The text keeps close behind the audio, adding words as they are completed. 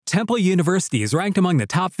Temple University is ranked among the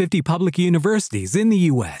top 50 public universities in the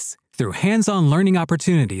U.S. Through hands-on learning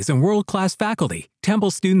opportunities and world-class faculty,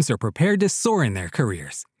 Temple students are prepared to soar in their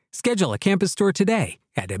careers. Schedule a campus tour today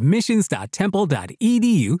at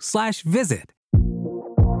admissions.temple.edu/visit.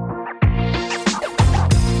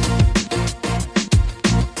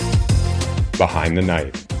 Behind the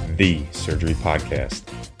Knife, the surgery podcast.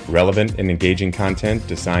 Relevant and engaging content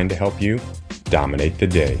designed to help you dominate the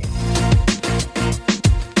day.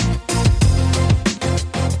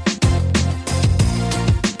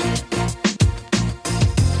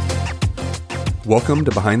 Welcome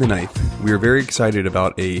to Behind the Knife. We are very excited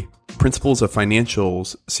about a Principles of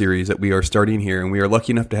Financials series that we are starting here, and we are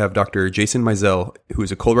lucky enough to have Dr. Jason Mizell, who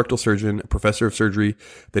is a colorectal surgeon, a professor of surgery,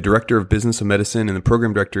 the director of business of medicine, and the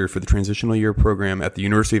program director for the transitional year program at the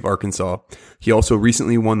University of Arkansas. He also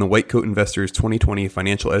recently won the White Coat Investors 2020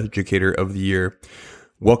 Financial Educator of the Year.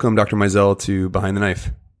 Welcome, Dr. Mizell, to Behind the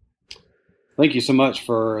Knife. Thank you so much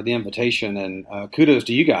for the invitation, and kudos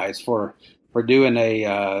to you guys for doing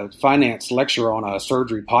a finance lecture on a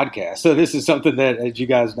surgery podcast. So this is something that, as you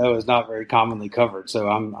guys know, is not very commonly covered. So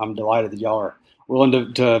I'm delighted that y'all are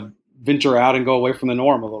willing to venture out and go away from the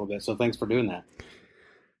norm a little bit. So thanks for doing that.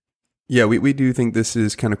 Yeah, we do think this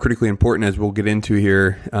is kind of critically important, as we'll get into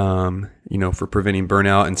here, for preventing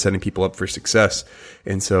burnout and setting people up for success.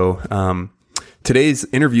 And so today's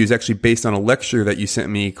interview is actually based on a lecture that you sent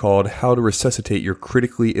me called How to Resuscitate Your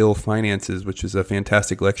Critically Ill Finances, which is a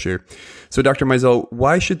fantastic lecture. So Dr. Mizell,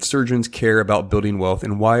 why should surgeons care about building wealth,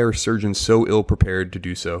 and why are surgeons so ill prepared to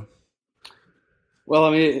do so? Well, I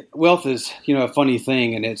mean, wealth is, a funny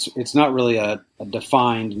thing, and it's not really a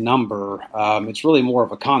defined number. It's really more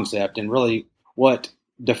of a concept, and really what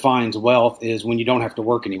defines wealth is when you don't have to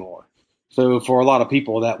work anymore. So for a lot of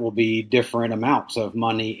people, that will be different amounts of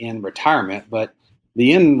money in retirement, but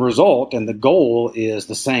the end result and the goal is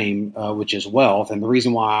the same, which is wealth. And the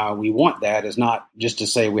reason why we want that is not just to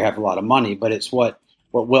say we have a lot of money, but it's what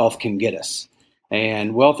wealth can get us.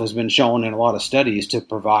 And wealth has been shown in a lot of studies to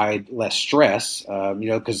provide less stress,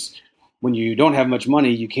 because when you don't have much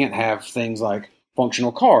money, you can't have things like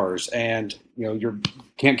functional cars, and you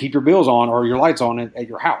can't keep your bills on or your lights on at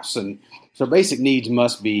your house. And so basic needs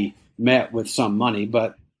must be met with some money,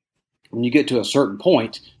 but when you get to a certain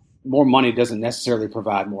point, more money doesn't necessarily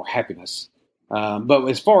provide more happiness. But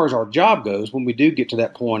as far as our job goes, when we do get to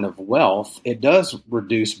that point of wealth, it does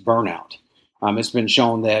reduce burnout. It's been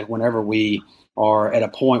shown that whenever we are at a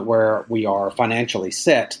point where we are financially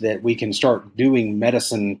set, that we can start doing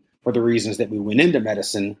medicine for the reasons that we went into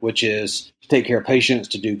medicine, which is to take care of patients,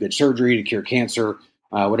 to do good surgery, to cure cancer,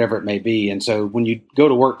 whatever it may be. And so when you go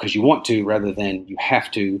to work because you want to rather than you have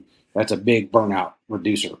to, that's a big burnout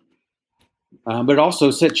reducer. But it also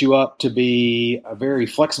sets you up to be very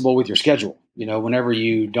flexible with your schedule. Whenever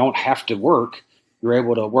you don't have to work, you're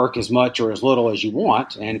able to work as much or as little as you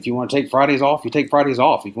want. And if you want to take Fridays off, you take Fridays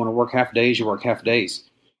off. If you want to work half days, you work half days.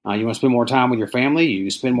 You want to spend more time with your family, you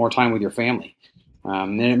spend more time with your family.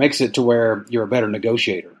 And it makes it to where you're a better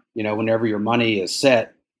negotiator. Whenever your money is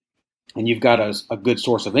set and you've got a good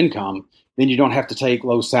source of income, then you don't have to take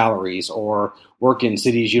low salaries or work in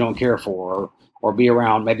cities you don't care for, or be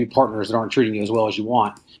around maybe partners that aren't treating you as well as you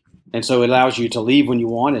want. And so it allows you to leave when you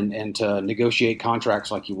want and to negotiate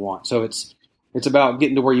contracts like you want. So it's about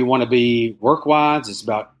getting to where you want to be work-wise. It's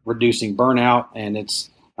about reducing burnout, and it's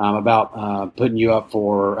about putting you up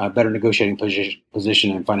for a better negotiating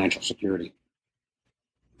position and financial security.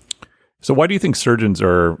 So why do you think surgeons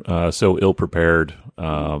are so ill-prepared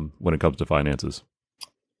when it comes to finances?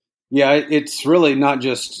 Yeah, it's really not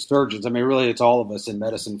just surgeons. I mean, really, it's all of us in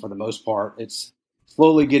medicine for the most part. It's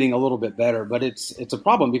slowly getting a little bit better, but it's a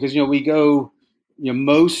problem because, most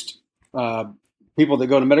people that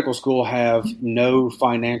go to medical school have no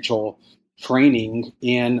financial training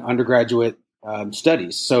in undergraduate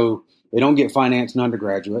studies. So they don't get finance in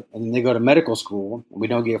undergraduate, and then they go to medical school, and we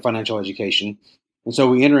don't get financial education. And so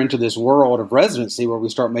we enter into this world of residency where we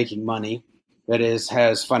start making money that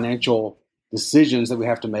has financial decisions that we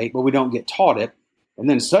have to make, but we don't get taught it. And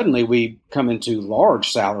then suddenly we come into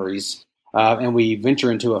large salaries and we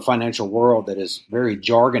venture into a financial world that is very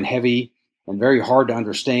jargon heavy and very hard to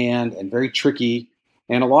understand and very tricky.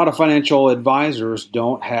 And a lot of financial advisors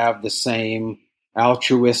don't have the same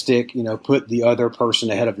altruistic, put the other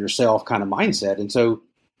person ahead of yourself kind of mindset. And so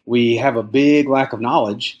we have a big lack of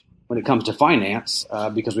knowledge when it comes to finance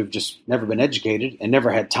because we've just never been educated and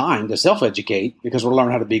never had time to self-educate because we're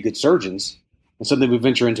learning how to be good surgeons. And suddenly we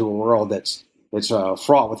venture into a world that's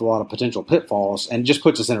fraught with a lot of potential pitfalls and just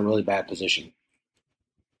puts us in a really bad position.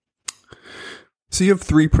 So you have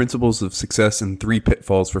 3 principles of success and 3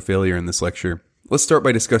 pitfalls for failure in this lecture. let's start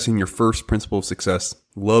by discussing your first principle of success.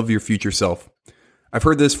 Love your future self. I've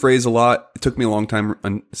heard this phrase a lot. It took me a long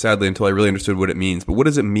time, sadly, until I really understood what it means. But what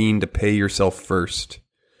does it mean to pay yourself first?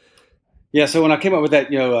 Yeah. So when I came up with that,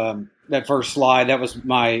 that first slide, that was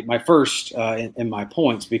my first in my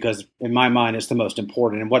points, because in my mind, it's the most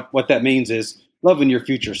important. And what that means is loving your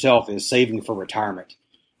future self is saving for retirement.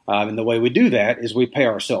 And the way we do that is we pay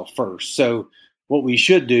ourselves first. So what we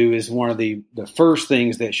should do is one of the first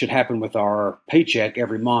things that should happen with our paycheck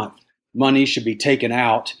every month. Money should be taken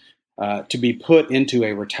out to be put into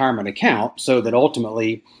a retirement account, so that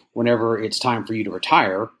ultimately, whenever it's time for you to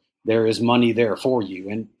retire, there is money there for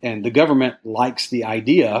you. And the government likes the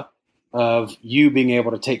idea of you being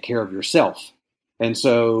able to take care of yourself. And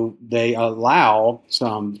so they allow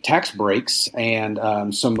some tax breaks and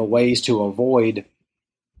some ways to avoid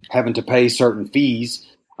having to pay certain fees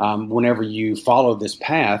whenever you follow this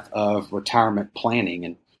path of retirement planning.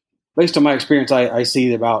 And based on my experience, I see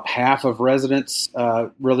that about half of residents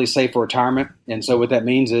really save for retirement. And so what that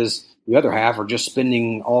means is the other half are just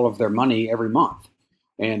spending all of their money every month.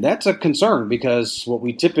 And that's a concern, because what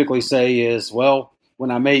we typically say is, well,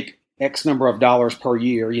 when I make X number of dollars per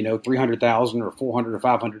year, 300,000 or 400 or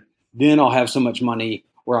 500, then I'll have so much money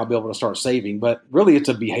where I'll be able to start saving. But really, it's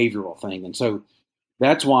a behavioral thing. And so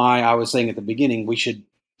that's why I was saying at the beginning, we should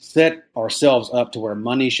set ourselves up to where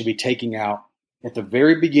money should be taken out at the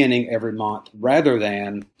very beginning every month, rather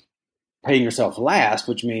than paying yourself last,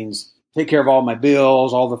 which means take care of all my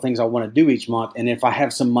bills, all the things I want to do each month. And if I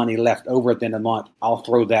have some money left over at the end of the month, I'll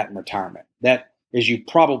throw that in retirement. That, as you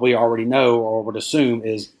probably already know or would assume,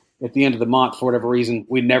 is at the end of the month, for whatever reason,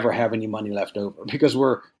 we never have any money left over, because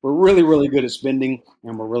we're really, really good at spending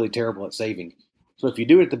and we're really terrible at saving. So if you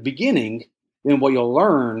do it at the beginning, then what you'll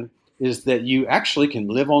learn is that you actually can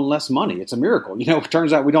live on less money. It's a miracle. It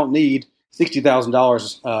turns out we don't need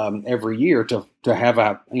 $60,000 every year to have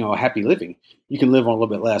a happy living. You can live on a little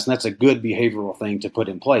bit less, and that's a good behavioral thing to put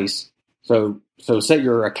in place. So set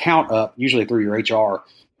your account up, usually through your HR,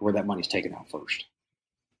 where that money's taken out first.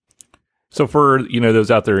 So for, those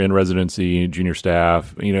out there in residency, junior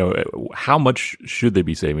staff, how much should they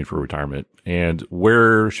be saving for retirement, and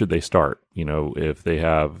where should they start? If they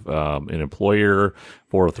have an employer,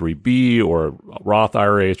 403B or Roth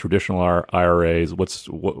IRAs, traditional IRAs,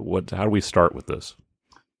 how do we start with this?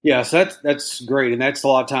 Yes, that's great. And that's a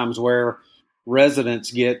lot of times where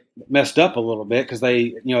residents get messed up a little bit, because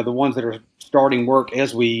they, the ones that are starting work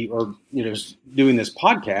as we are, doing this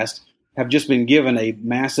podcast, have just been given a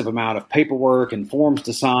massive amount of paperwork and forms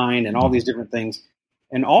to sign and all these different things.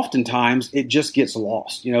 And oftentimes it just gets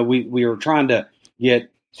lost. We are trying to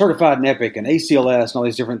get certified in Epic and ACLS and all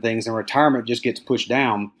these different things, and retirement just gets pushed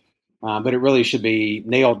down. But it really should be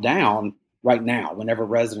nailed down right now whenever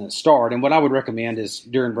residents start. And what I would recommend is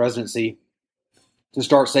during residency to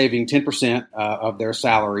start saving 10% of their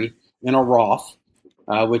salary in a Roth,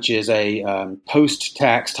 which is a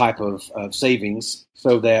post-tax type of savings,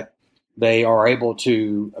 so that they are able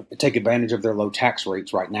to take advantage of their low tax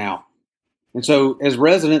rates right now. And so as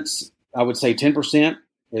residents, I would say 10%.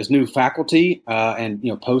 As new faculty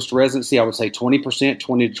and post-residency, I would say 20%,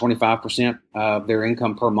 20 to 25% of their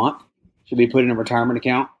income per month should be put in a retirement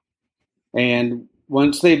account. And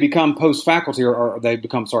once they become post-faculty or they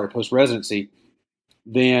become, post-residency,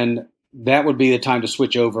 then that would be the time to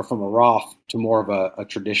switch over from a Roth to more of a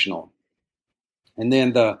traditional. And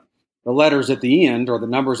then the letters at the end, or the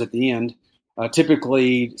numbers at the end,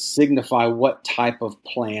 typically signify what type of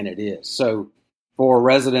plan it is. So for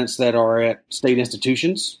residents that are at state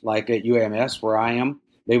institutions, like at UAMS, where I am,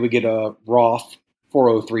 they would get a Roth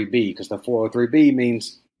 403B, because the 403B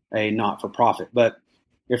means a not-for-profit. But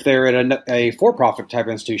if they're at a for-profit type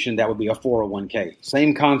institution, that would be a 401k.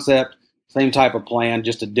 Same concept, same type of plan,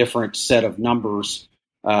 just a different set of numbers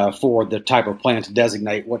for the type of plan to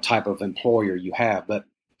designate what type of employer you have. But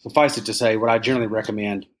suffice it to say, what I generally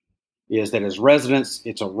recommend is that as residents,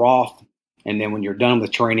 it's a Roth, and then when you're done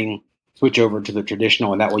with training, switch over to the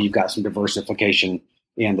traditional, and that way you've got some diversification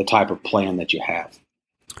in the type of plan that you have.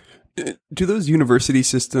 Do those university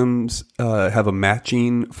systems have a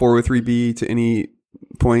matching 403B to any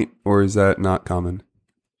point, or is that not common?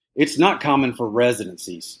 It's not common for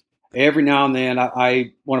residencies. Every now and then,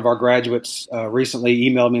 one of our graduates recently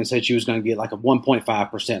emailed me and said she was going to get like a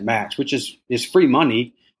 1.5% match, which is free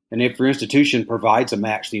money. And if your institution provides a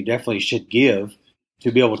match, then you definitely should give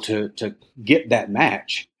to be able to get that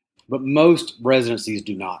match. But most residencies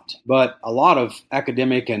do not. But a lot of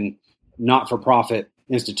academic and not-for-profit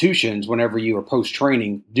institutions, whenever you are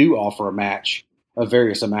post-training, do offer a match of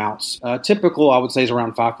various amounts. Typical, I would say, is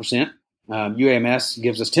around 5%. UAMS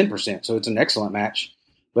gives us 10%, so it's an excellent match.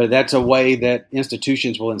 but that's a way that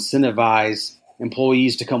institutions will incentivize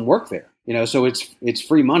employees to come work there. So it's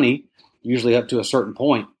free money, usually up to a certain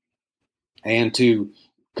point, and to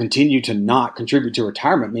continue to not contribute to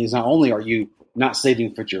retirement means not only are you not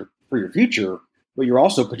saving for your future, but you're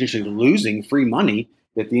also potentially losing free money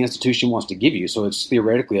that the institution wants to give you. So it's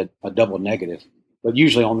theoretically a double negative, but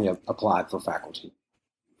usually only applied for faculty.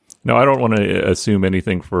 No, I don't want to assume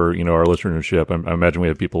anything for our listenership. I imagine we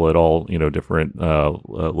have people at all different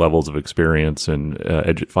levels of experience and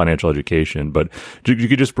financial education. But you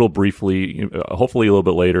could just real briefly, hopefully a little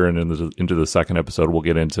bit later, and into the second episode, we'll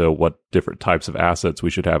get into what different types of assets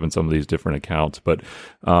we should have in some of these different accounts. But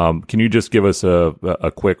can you just give us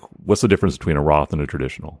a quick, what's the difference between a Roth and a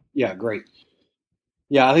traditional? Yeah, great.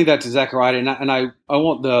 Yeah, I think that's exactly right, and I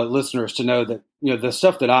want the listeners to know that the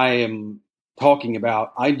stuff that I am talking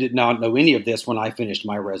about, I did not know any of this when I finished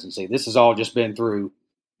my residency. This has all just been through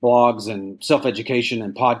blogs and self-education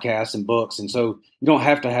and podcasts and books. And so you don't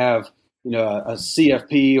have to have, a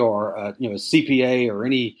CFP or a CPA or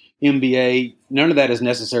any MBA. None of that is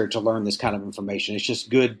necessary to learn this kind of information. It's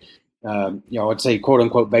just good, I'd say quote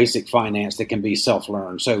unquote basic finance that can be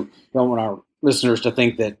self-learned. So don't want our listeners to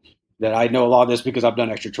think that I know a lot of this because I've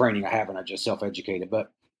done extra training. I haven't. I just self-educated.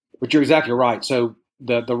 But you're exactly right. So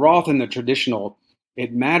the Roth and the traditional,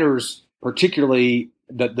 it matters particularly.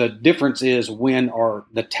 The difference is when are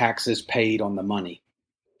the taxes paid on the money.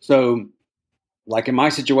 So like in my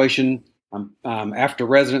situation, I'm after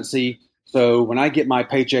residency. So when I get my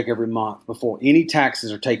paycheck every month, before any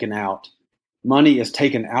taxes are taken out, money is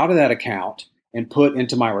taken out of that account and put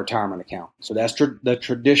into my retirement account. So that's the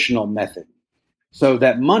traditional method. So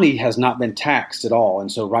that money has not been taxed at all.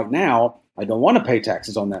 And so right now, I don't want to pay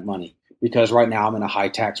taxes on that money because right now I'm in a high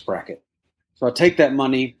tax bracket. So I take that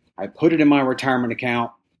money, I put it in my retirement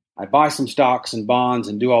account, I buy some stocks and bonds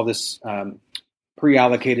and do all this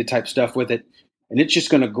pre-allocated type stuff with it. And it's just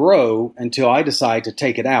going to grow until I decide to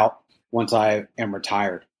take it out once I am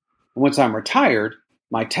retired. And once I'm retired,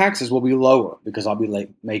 my taxes will be lower because I'll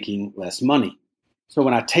be making less money. So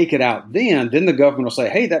when I take it out, then the government will say,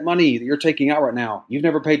 hey, that money that you're taking out right now, you've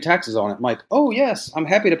never paid taxes on it. I'm like, oh, yes, I'm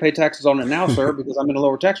happy to pay taxes on it now, sir, because I'm in a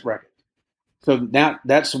lower tax bracket. So now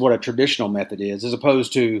that's what a traditional method is, as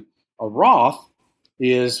opposed to a Roth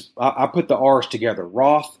is, I put the R's together.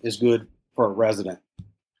 Roth is good for a resident.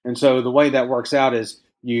 And so the way that works out is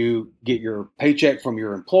you get your paycheck from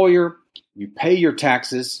your employer, you pay your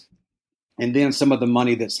taxes, and then some of the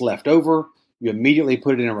money that's left over, you immediately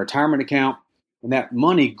put it in a retirement account. And that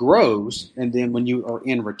money grows, and then when you are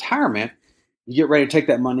in retirement, you get ready to take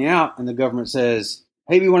that money out, and the government says,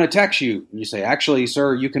 hey, we want to tax you. And you say, actually,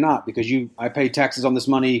 sir, you cannot because I paid taxes on this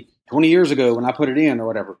money 20 years ago when I put it in or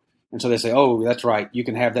whatever. And so they say, oh, that's right. You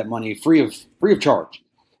can have that money free of charge.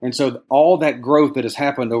 And so all that growth that has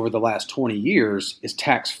happened over the last 20 years is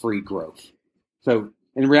tax-free growth. So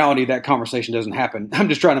in reality, that conversation doesn't happen. I'm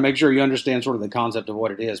just trying to make sure you understand sort of the concept of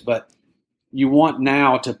what it is. But you want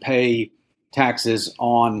now to pay taxes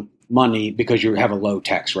on money because you have a low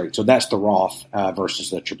tax rate. So that's the Roth versus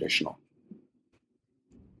the traditional.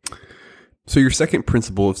 So your second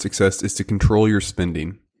principle of success is to control your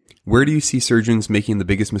spending. Where do you see surgeons making the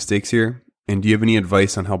biggest mistakes here? And do you have any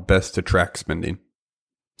advice on how best to track spending?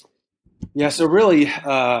 Yeah, so really,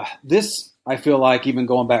 this, I feel like, even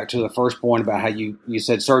going back to the first point about how you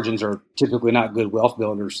said surgeons are typically not good wealth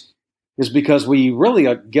builders, is because we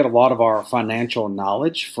really get a lot of our financial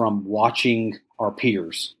knowledge from watching our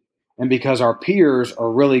peers. And because our peers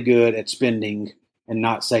are really good at spending and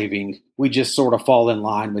not saving, we just sort of fall in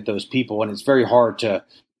line with those people. And it's very hard to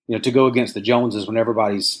go against the Joneses when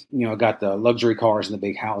everybody's, got the luxury cars and the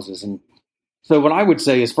big houses. And so what I would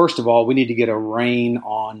say is, first of all, we need to get a rein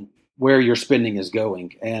on where your spending is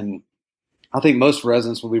going. And I think most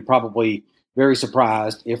residents will be probably very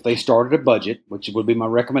surprised if they started a budget, which would be my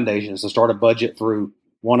recommendation, is to start a budget through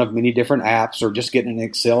one of many different apps or just getting an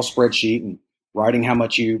Excel spreadsheet and writing how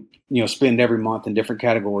much you spend every month in different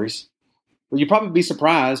categories. But you'd probably be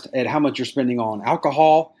surprised at how much you're spending on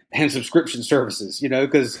alcohol and subscription services,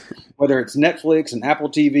 because whether it's Netflix and Apple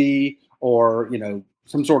TV or,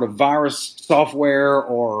 some sort of virus software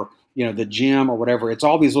or, the gym or whatever, it's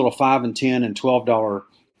all these little $5 and $10 and $12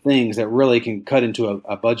 things that really can cut into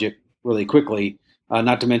a budget really quickly,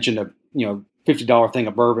 not to mention a $50 thing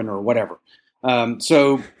of bourbon or whatever.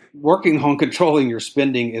 So working on controlling your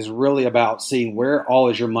spending is really about seeing where all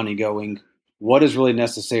is your money going, what is really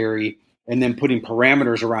necessary, and then putting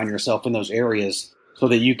parameters around yourself in those areas so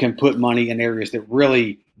that you can put money in areas that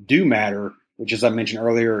really do matter, which, as I mentioned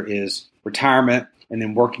earlier, is retirement and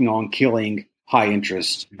then working on killing high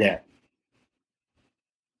interest debt.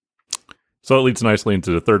 So it leads nicely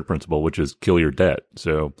into the third principle, which is kill your debt.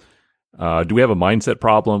 So do we have a mindset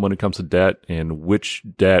problem when it comes to debt? And which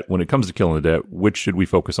debt, when it comes to killing the debt, which should we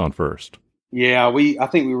focus on first? Yeah, I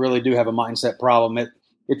think we really do have a mindset problem.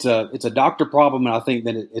 It's a doctor problem, and I think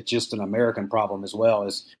that it's just an American problem as well.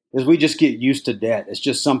 Is we just get used to debt. It's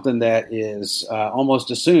just something that is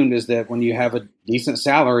almost assumed is that when you have a decent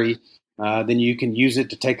salary, then you can use it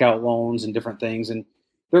to take out loans and different things. And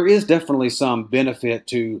there is definitely some benefit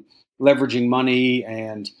to leveraging money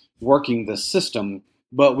and working the system,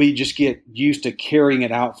 but we just get used to carrying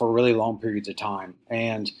it out for really long periods of time.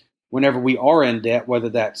 And whenever we are in debt, whether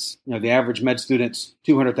that's the average med student's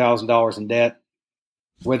 $200,000 in debt,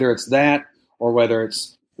 whether it's that or whether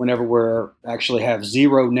it's whenever we're actually have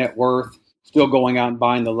zero net worth, still going out and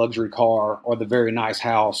buying the luxury car or the very nice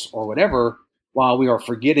house or whatever, while we are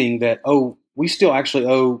forgetting that, we still actually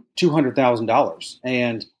owe $200,000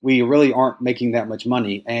 and we really aren't making that much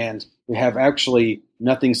money. And we have actually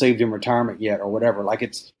nothing saved in retirement yet or whatever.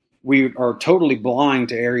 We are totally blind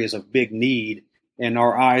to areas of big need, and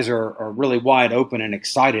our eyes are really wide open and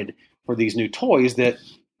excited for these new toys that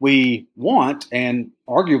we want and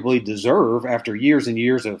arguably deserve after years and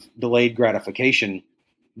years of delayed gratification,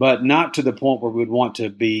 but not to the point where we would want to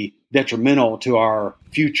be detrimental to our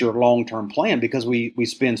future long-term plan because we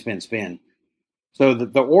spend. So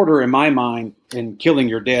the order in my mind in killing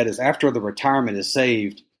your debt is after the retirement is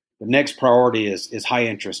saved, the next priority is high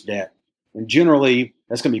interest debt. And generally,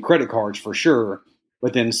 that's going to be credit cards for sure.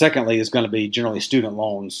 But then secondly, is going to be generally student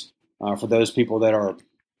loans for those people that are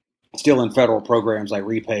still in federal programs like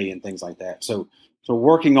repay and things like that. So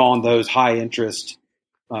working on those high interest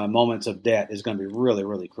moments of debt is going to be really,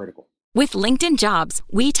 really critical. With LinkedIn Jobs,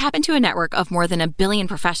 we tap into a network of more than 1 billion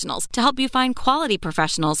professionals to help you find quality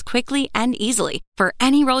professionals quickly and easily for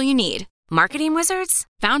any role you need. Marketing wizards?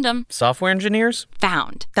 Found them. Software engineers?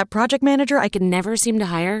 Found. That project manager I could never seem to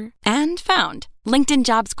hire? And found. LinkedIn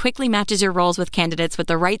Jobs quickly matches your roles with candidates with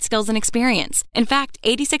the right skills and experience. In fact,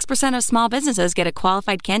 86% of small businesses get a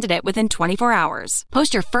qualified candidate within 24 hours.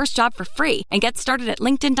 Post your first job for free and get started at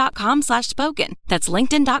linkedin.com/spoken. That's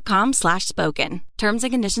linkedin.com/spoken. Terms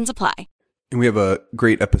and conditions apply. And we have a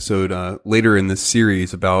great episode later in this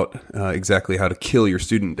series about exactly how to kill your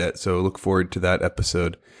student debt. So look forward to that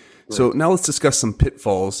episode. Right. So now let's discuss some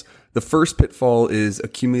pitfalls. The first pitfall is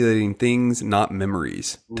accumulating things, not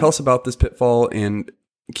memories. Tell us about this pitfall, and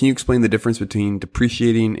can you explain the difference between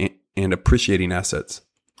depreciating and appreciating assets?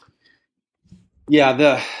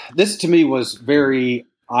 Yeah, this to me was very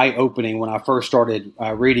eye-opening when I first started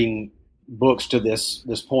reading books to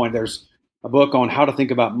this point. There's a book on how to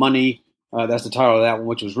think about money. That's the title of that one,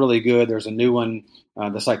 which was really good. There's a new one,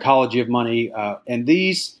 The Psychology of Money. And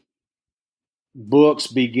these books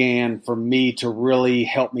began for me to really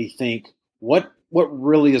help me think what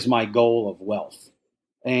really is my goal of wealth.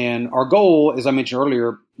 And our goal, as I mentioned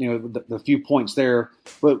earlier, the few points there,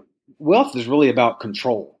 but wealth is really about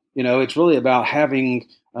control. It's really about having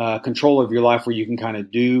control of your life where you can kind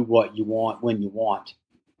of do what you want when you want.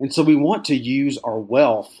 And so we want to use our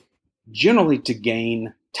wealth generally to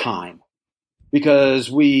gain time, because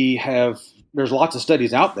there's lots of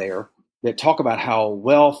studies out there that talk about how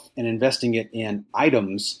wealth and investing it in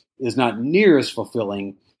items is not near as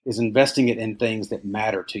fulfilling as investing it in things that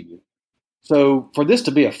matter to you. So for this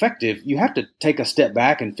to be effective, you have to take a step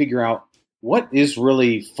back and figure out what is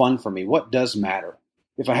really fun for me, what does matter.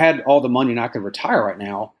 If I had all the money and I could retire right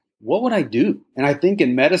now, what would I do? And I think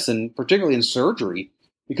in medicine, particularly in surgery,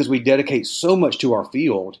 because we dedicate so much to our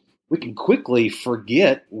field, we can quickly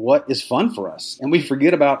forget what is fun for us. And we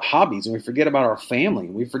forget about hobbies, and we forget about our family,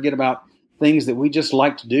 and we forget about things that we just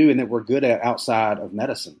like to do and that we're good at outside of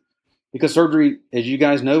medicine. Because surgery, as you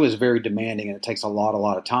guys know, is very demanding and it takes a lot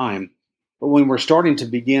of time. But when we're starting to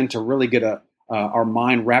begin to really get our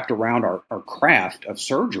mind wrapped around our craft of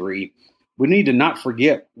surgery, we need to not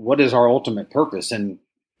forget what is our ultimate purpose. And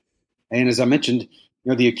as I mentioned,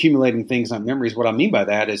 the accumulating things, not memories. What I mean by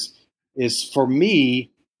that is for me,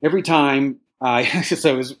 every time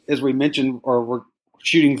so as we mentioned, or we're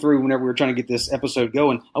shooting through whenever we were trying to get this episode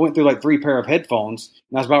going, I went through like 3 pair of headphones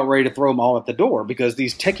and I was about ready to throw them all at the door because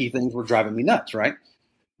these techie things were driving me nuts, right?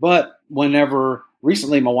 But whenever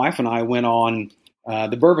recently my wife and I went on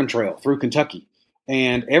the Bourbon Trail through Kentucky,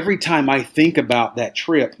 and every time I think about that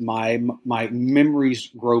trip, my memories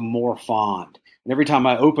grow more fond. And every time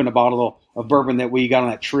I open a bottle of bourbon that we got on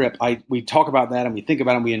that trip, we talk about that and we think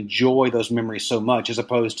about it and we enjoy those memories so much, as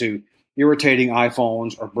opposed to irritating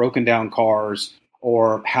iPhones or broken down cars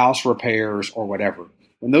or house repairs or whatever.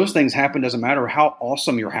 When those things happen, doesn't matter how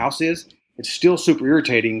awesome your house is, it's still super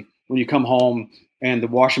irritating when you come home and the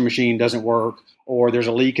washing machine doesn't work, or there's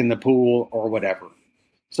a leak in the pool, or whatever.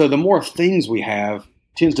 So the more things we have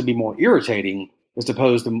tends to be more irritating, as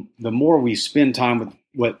opposed to the more we spend time with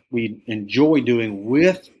what we enjoy doing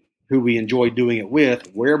with who we enjoy doing it with,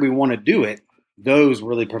 where we want to do it. Those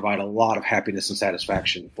really provide a lot of happiness and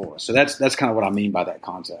satisfaction for us. So that's kind of what I mean by that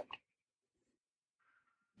concept.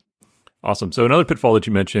 Awesome. So another pitfall that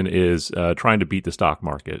you mentioned is trying to beat the stock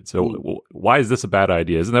market. So why is this a bad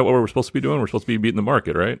idea? Isn't that what we're supposed to be doing? We're supposed to be beating the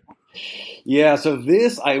market, right? Yeah. So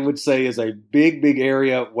this, I would say, is a big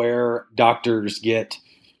area where doctors get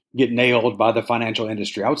nailed by the financial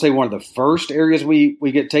industry. I would say one of the first areas we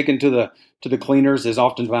get taken to the cleaners is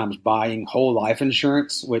oftentimes buying whole life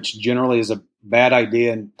insurance, which generally is a bad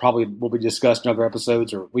idea and probably will be discussed in other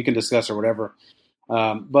episodes, or we can discuss or whatever.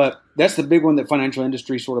 But that's the big one that financial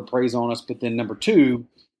industry sort of preys on us. But then number two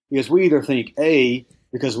is we either think, A,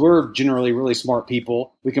 because we're generally really smart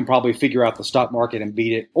people, we can probably figure out the stock market and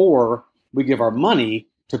beat it, or we give our money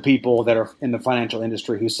to people that are in the financial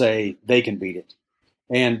industry who say they can beat it.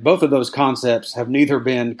 And both of those concepts have neither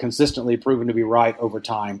been consistently proven to be right over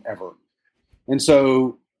time ever. And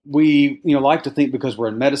so we like to think, because we're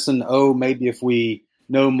in medicine, maybe if we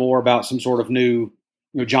know more about some sort of new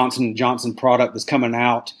Johnson & Johnson product that's coming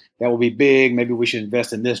out that will be big, maybe we should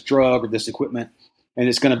invest in this drug or this equipment, and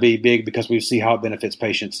it's going to be big because we see how it benefits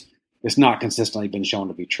patients. It's not consistently been shown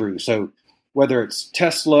to be true. So whether it's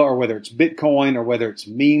Tesla or whether it's Bitcoin or whether it's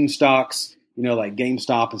meme stocks, like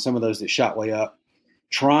GameStop and some of those that shot way up,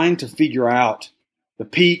 trying to figure out the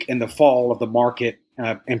peak and the fall of the market,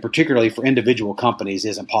 and particularly for individual companies,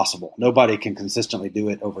 isn't possible. Nobody can consistently do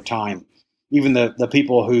it over time. Even the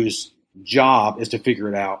people whose job is to figure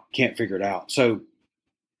it out can't figure it out. So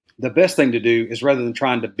the best thing to do is, rather than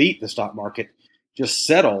trying to beat the stock market, just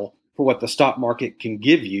settle for what the stock market can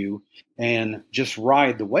give you and just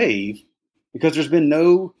ride the wave, because there's been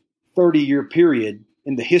no 30-year period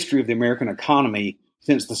in the history of the American economy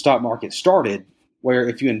since the stock market started where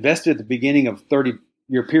if you invested at the beginning of a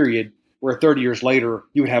 30-year period, where 30 years later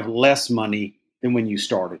you would have less money than when you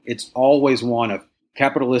started. It's always one of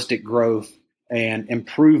capitalistic growth and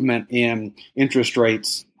improvement in interest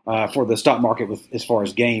rates for the stock market as far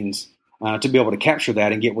as gains to be able to capture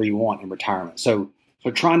that and get where you want in retirement. So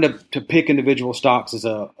trying to pick individual stocks is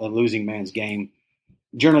a losing man's game.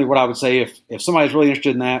 Generally, what I would say, if somebody's really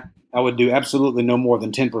interested in that, I would do absolutely no more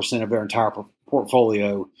than 10% of their entire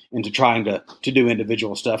portfolio into trying to do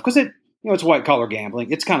individual stuff, because it's white collar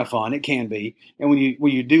gambling. It's kind of fun. It can be, and when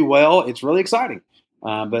you do well, it's really exciting.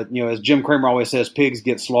 But as Jim Cramer always says, pigs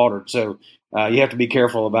get slaughtered. So you have to be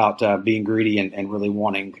careful about being greedy and really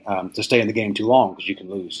wanting to stay in the game too long, because you can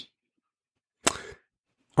lose.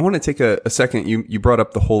 I want to take a second. You brought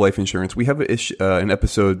up the whole life insurance. We have an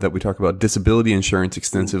episode that we talk about disability insurance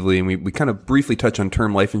extensively, and we kind of briefly touch on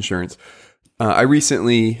term life insurance. I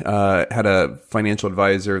recently had a financial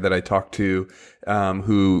advisor that I talked to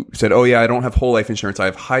who said, "Oh yeah, I don't have whole life insurance. I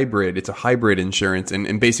have hybrid. It's a hybrid insurance."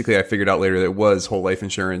 And basically, I figured out later that it was whole life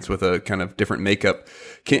insurance with a kind of different makeup.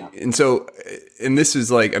 And this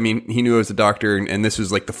is like, he knew I was a doctor, and this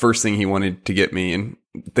was like the first thing he wanted to get me. And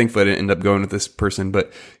thankfully, I didn't end up going with this person.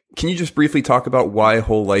 But can you just briefly talk about why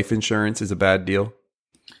whole life insurance is a bad deal?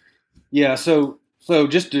 Yeah. So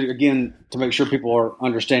just to make sure people are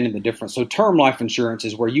understanding the difference. So term life insurance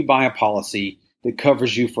is where you buy a policy that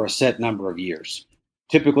covers you for a set number of years,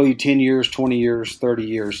 typically 10 years, 20 years, 30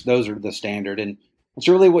 years. Those are the standard. And it's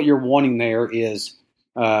really what you're wanting there is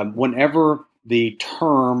whenever the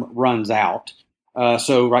term runs out.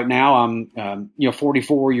 So right now I'm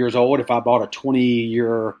 44 years old. If I bought a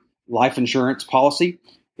 20-year life insurance policy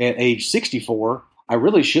at age 64, I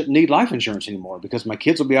really shouldn't need life insurance anymore, because my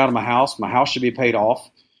kids will be out of my house. My house should be paid off.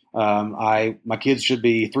 My kids should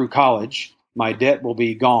be through college. My debt will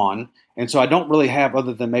be gone. And so I don't really have,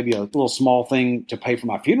 other than maybe a little small thing to pay for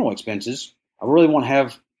my funeral expenses, I really want to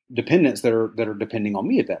have dependents that are depending on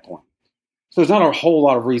me at that point. So there's not a whole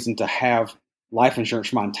lot of reason to have life insurance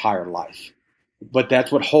for my entire life. But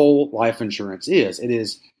that's what whole life insurance is. It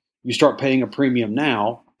is, you start paying a premium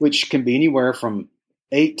now, which can be anywhere from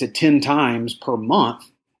 8 to 10 times per month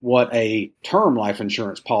what a term life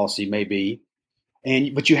insurance policy may be,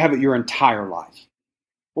 but you have it your entire life.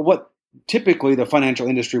 Well, what typically the financial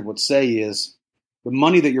industry would say is the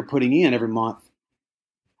money that you're putting in every month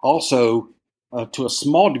also, to a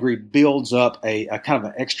small degree, builds up a kind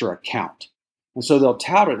of an extra account. And so they'll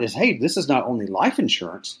tout it as, hey, this is not only life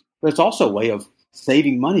insurance, but it's also a way of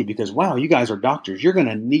saving money, because, wow, you guys are doctors. You're going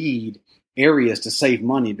to need areas to save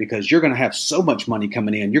money because you're going to have so much money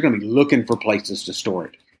coming in. You're going to be looking for places to store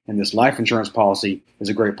it. And this life insurance policy is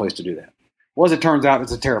a great place to do that. Well, as it turns out,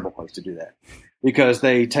 it's a terrible place to do that. because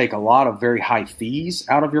they take a lot of very high fees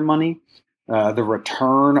out of your money. The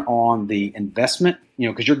return on the investment,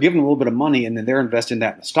 because you're giving a little bit of money and then they're investing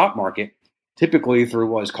that in the stock market, typically through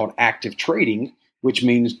what is called active trading, which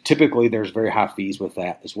means typically there's very high fees with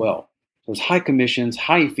that as well. So there's high commissions,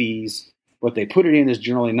 high fees. What they put it in is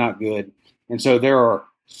generally not good. And so there are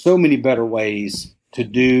so many better ways to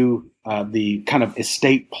do the kind of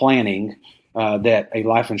estate planning that a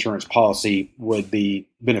life insurance policy would be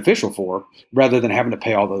beneficial for, rather than having to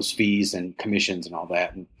pay all those fees and commissions and all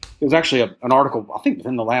that. And it was actually an article, I think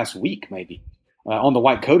within the last week maybe, on the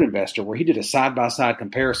White Coat Investor, where he did a side-by-side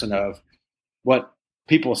comparison of what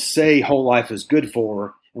people say whole life is good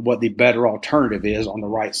for and what the better alternative is on the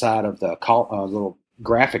right side of the little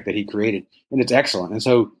graphic that he created. And it's excellent. And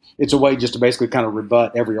so it's a way just to basically kind of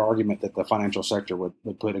rebut every argument that the financial sector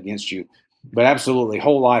would put against you. But absolutely,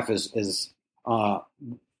 whole life is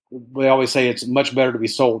we always say it's much better to be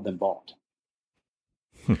sold than bought.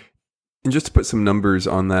 And just to put some numbers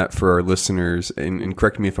on that for our listeners, and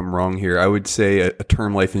correct me if I'm wrong here, I would say a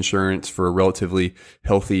term life insurance for a relatively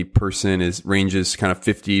healthy person ranges kind of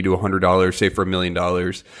 $50 to $100, say for $1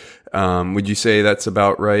 million. Would you say that's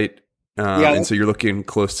about right? Yeah. And so you're looking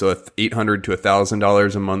close to $800 to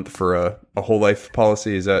 $1,000 a month for a whole life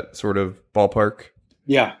policy. Is that sort of ballpark?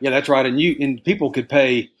 Yeah, that's right. And people could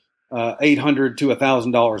pay $800 to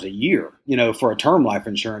 $1,000 a year, for a term life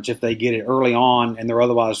insurance if they get it early on and they're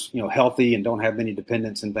otherwise, healthy and don't have many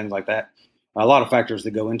dependents and things like that. A lot of factors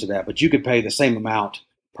that go into that, but you could pay the same amount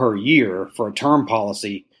per year for a term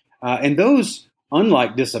policy. And those,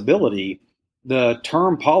 unlike disability, the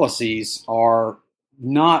term policies are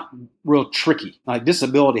not real tricky. Like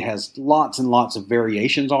disability has lots and lots of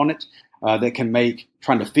variations on it that can make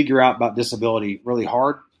trying to figure out about disability really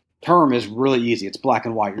hard. Term is really easy. It's black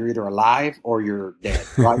and white. You're either alive or you're dead,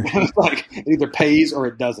 right? It's like it either pays or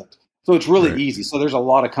it doesn't. So it's really easy. So there's a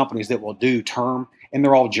lot of companies that will do term, and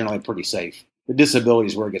they're all generally pretty safe. The disability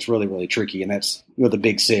is where it gets really, really tricky, and that's the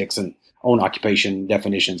big six and own occupation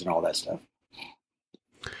definitions and all that stuff.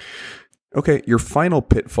 Okay, your final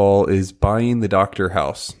pitfall is buying the doctor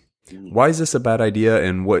house. Why is this a bad idea,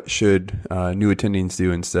 and what should new attendings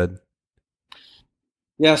do instead?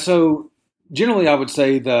 Yeah, so generally, I would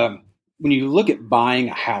say when you look at buying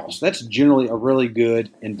a house, that's generally a really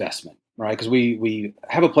good investment, right? Because we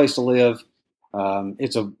have a place to live.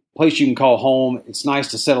 It's a place you can call home. It's nice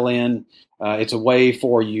to settle in. It's a way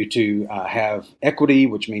for you to have equity,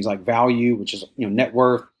 which means like value, which is net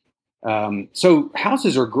worth. So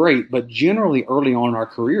houses are great, but generally early on in our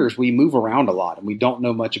careers, we move around a lot and we don't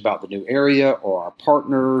know much about the new area or our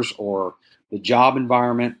partners or the job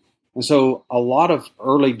environment. And so a lot of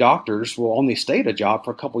early doctors will only stay at a job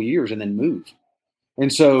for a couple of years and then move.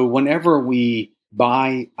 And so whenever we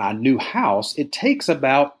buy a new house, it takes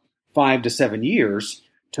about 5 to 7 years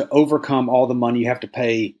to overcome all the money you have to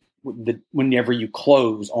pay whenever you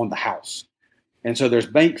close on the house. And so there's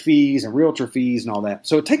bank fees and realtor fees and all that.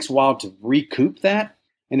 So it takes a while to recoup that.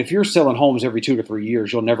 And if you're selling homes every 2 to 3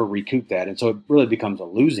 years, you'll never recoup that. And so it really becomes a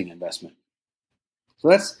losing investment. So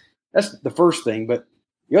that's the first thing. But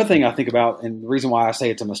the other thing I think about, and the reason why I say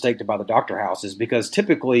it's a mistake to buy the doctor house, is because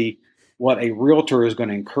typically what a realtor is going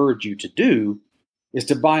to encourage you to do is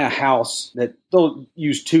to buy a house that they'll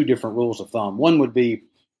use 2 different rules of thumb. One would be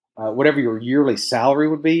whatever your yearly salary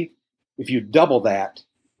would be. If you double that,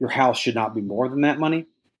 your house should not be more than that money.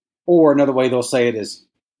 Or another way they'll say it is,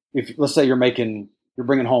 if let's say you're bringing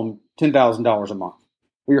home $10,000 a month,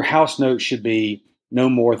 well, your house note should be no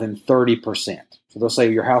more than 30%. So they'll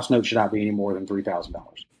say your house note should not be any more than $3,000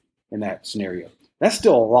 in that scenario. That's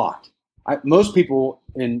still a lot. Most people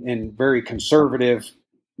in very conservative,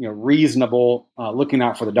 reasonable, looking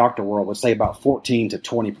out for the doctor world would say about 14 to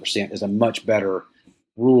 20% is a much better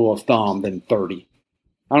rule of thumb than 30.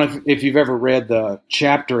 I don't know if you've ever read the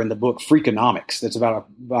chapter in the book Freakonomics. That's about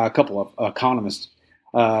by a couple of economists.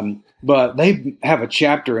 But they have a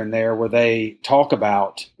chapter in there where they talk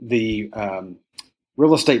about the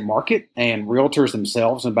real estate market and realtors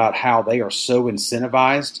themselves, about how they are so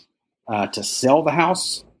incentivized to sell the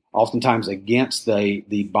house, oftentimes against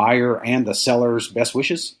the buyer and the seller's best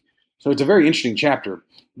wishes. So it's a very interesting chapter.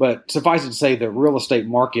 But suffice it to say, the real estate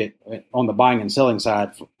market on the buying and selling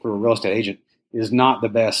side for a real estate agent is not the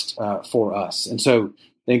best for us. And so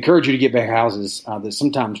they encourage you to get back houses that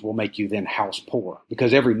sometimes will make you then house poor,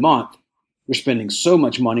 because every month you're spending so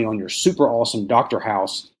much money on your super awesome doctor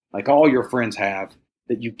house, like all your friends have,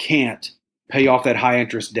 that you can't pay off that high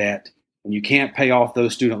interest debt, and you can't pay off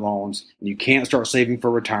those student loans, and you can't start saving for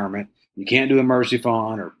retirement. You can't do emergency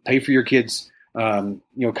fund or pay for your kids'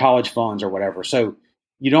 college funds or whatever. So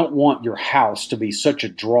you don't want your house to be such a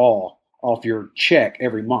draw off your check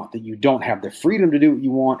every month, that you don't have the freedom to do what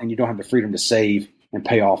you want, and you don't have the freedom to save and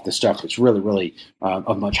pay off the stuff that's really, really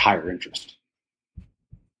of much higher interest.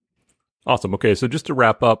 Awesome. Okay, so just to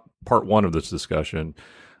wrap up part one of this discussion,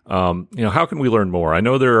 how can we learn more? I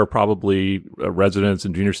know there are probably residents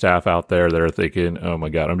and junior staff out there that are thinking, "Oh my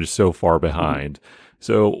God, I'm just so far behind."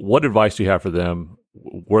 So, what advice do you have for them?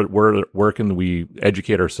 Where can we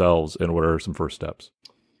educate ourselves, and what are some first steps?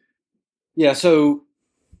 Yeah, so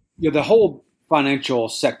the whole financial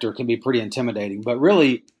sector can be pretty intimidating, but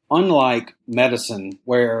really, unlike medicine,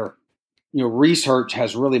 where research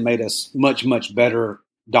has really made us much, much better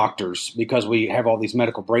doctors because we have all these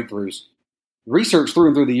medical breakthroughs. Research through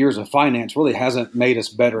and through the years of finance really hasn't made us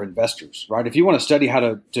better investors, right? If you want to study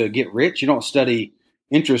how to get rich, you don't study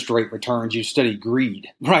interest rate returns, you study greed,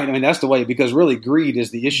 right? I mean, that's the way, because really greed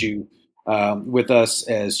is the issue with us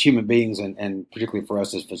as human beings, and particularly for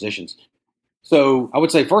us as physicians. So I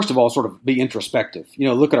would say, first of all, sort of be introspective,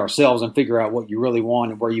 look at ourselves and figure out what you really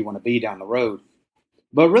want and where you want to be down the road.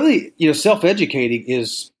 But really, self-educating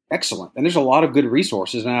is excellent. And there's a lot of good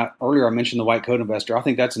resources. And earlier I mentioned the White Coat Investor. I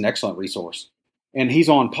think that's an excellent resource. And he's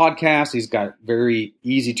on podcasts. He's got very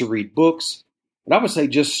easy to read books. But I would say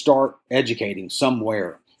just start educating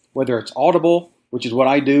somewhere, whether it's Audible, which is what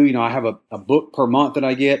I do. I have a book per month that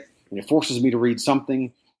I get, and it forces me to read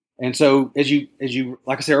something. And so as you,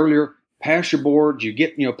 like I said earlier, pass your boards, you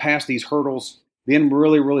get, past these hurdles, then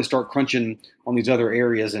really, really start crunching on these other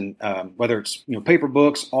areas. And whether it's, paper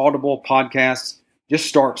books, Audible, podcasts, just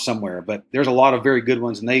start somewhere. But there's a lot of very good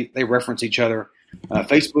ones, and they reference each other.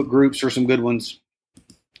 Facebook groups are some good ones.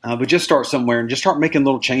 But just start somewhere and just start making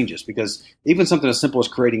little changes, because even something as simple as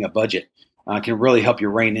creating a budget can really help you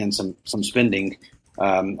rein in some spending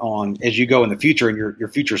on as you go in the future, and your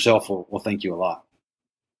future self will thank you a lot.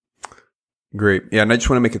 Great. Yeah, and I just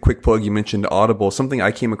want to make a quick plug. You mentioned Audible. Something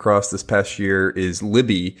I came across this past year is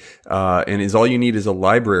Libby, and all you need is a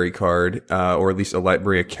library card, or at least a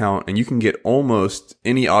library account, and you can get almost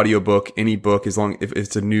any audiobook, any book, as long if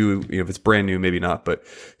it's a new, if it's brand new, maybe not. But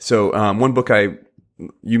so one book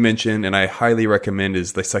you mentioned, and I highly recommend,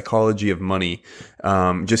 is The Psychology of Money.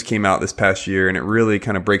 Just came out this past year, and it really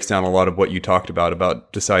kind of breaks down a lot of what you talked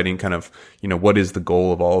about deciding kind of, what is the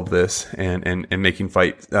goal of all of this, and making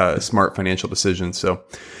smart financial decisions. So,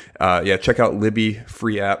 check out Libby,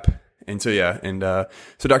 free app. And so,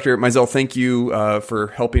 so Dr. Mizell, thank you for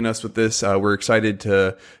helping us with this. We're excited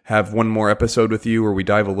to have one more episode with you where we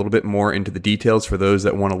dive a little bit more into the details for those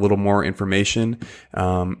that want a little more information.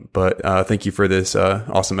 But thank you for this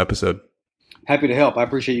awesome episode. Happy to help. I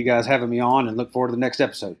appreciate you guys having me on, and look forward to the next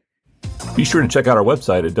episode. Be sure to check out our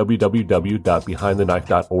website at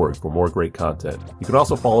www.behindtheknife.org for more great content. You can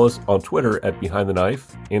also follow us on Twitter at Behind the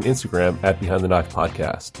Knife and Instagram at Behind the Knife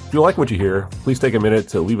Podcast. If you like what you hear, please take a minute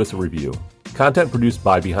to leave us a review. Content produced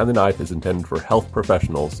by Behind the Knife is intended for health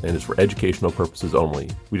professionals and is for educational purposes only.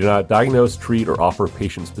 We do not diagnose, treat, or offer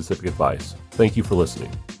patient-specific advice. Thank you for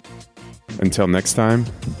listening. Until next time,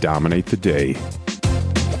 dominate the day.